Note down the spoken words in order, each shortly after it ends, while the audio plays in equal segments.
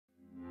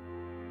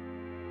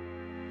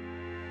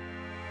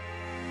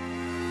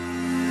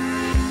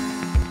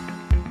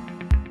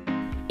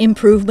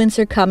Improvements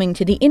are coming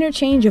to the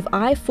interchange of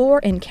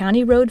I-4 and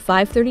County Road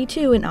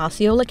 532 in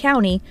Osceola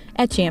County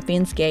at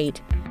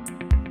CHAMPIONSGATE.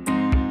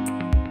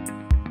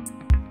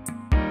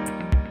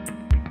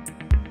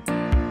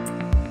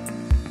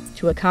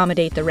 To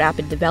accommodate the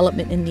rapid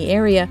development in the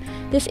area,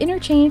 this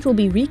interchange will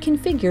be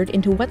reconfigured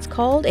into what's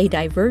called a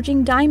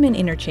diverging diamond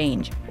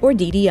interchange, or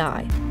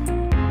DDI.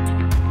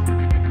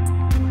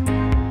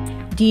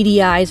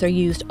 DDIs are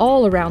used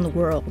all around the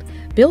world,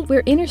 built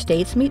where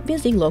interstates meet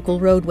busy local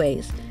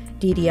roadways.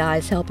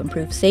 DDIs help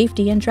improve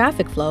safety and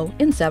traffic flow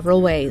in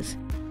several ways.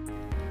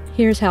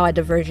 Here's how a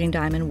diverging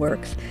diamond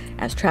works.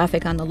 As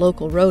traffic on the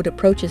local road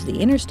approaches the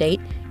interstate,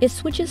 it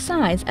switches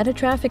sides at a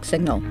traffic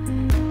signal.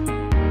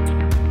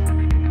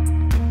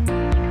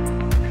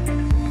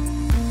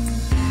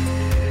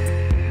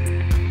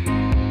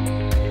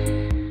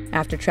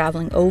 After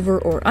traveling over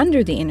or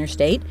under the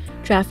interstate,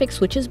 traffic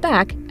switches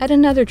back at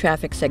another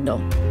traffic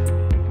signal.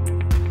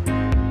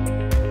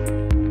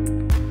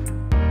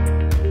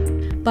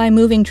 By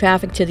moving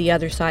traffic to the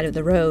other side of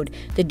the road,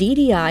 the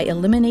DDI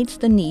eliminates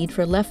the need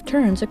for left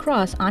turns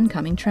across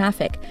oncoming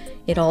traffic.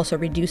 It also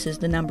reduces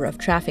the number of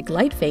traffic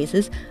light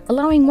phases,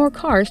 allowing more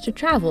cars to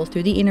travel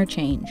through the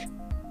interchange.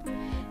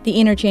 The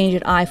interchange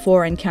at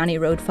I-4 and County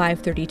Road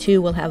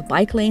 532 will have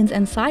bike lanes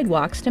and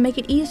sidewalks to make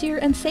it easier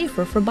and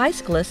safer for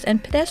bicyclists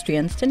and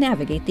pedestrians to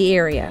navigate the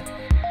area.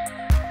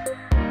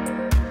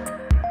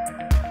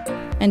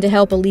 And to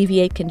help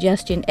alleviate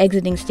congestion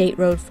exiting State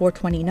Road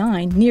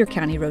 429 near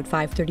County Road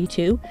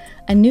 532,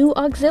 a new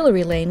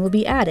auxiliary lane will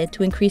be added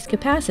to increase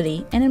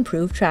capacity and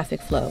improve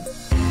traffic flow.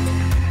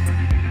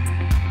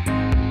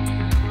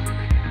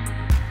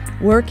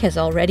 Work has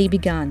already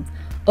begun.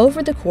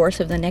 Over the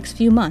course of the next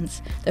few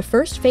months, the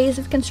first phase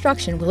of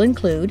construction will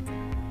include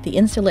the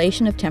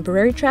installation of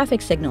temporary traffic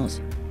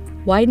signals,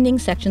 widening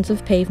sections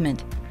of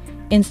pavement,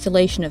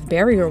 installation of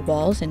barrier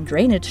walls and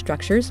drainage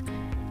structures,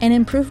 and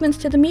improvements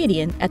to the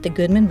median at the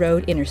Goodman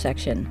Road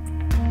intersection.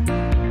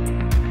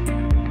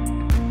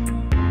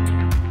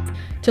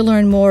 To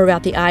learn more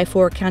about the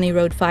I-4 County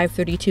Road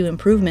 532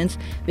 improvements,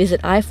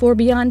 visit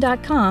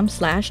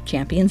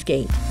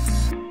i4beyond.com/championsgate.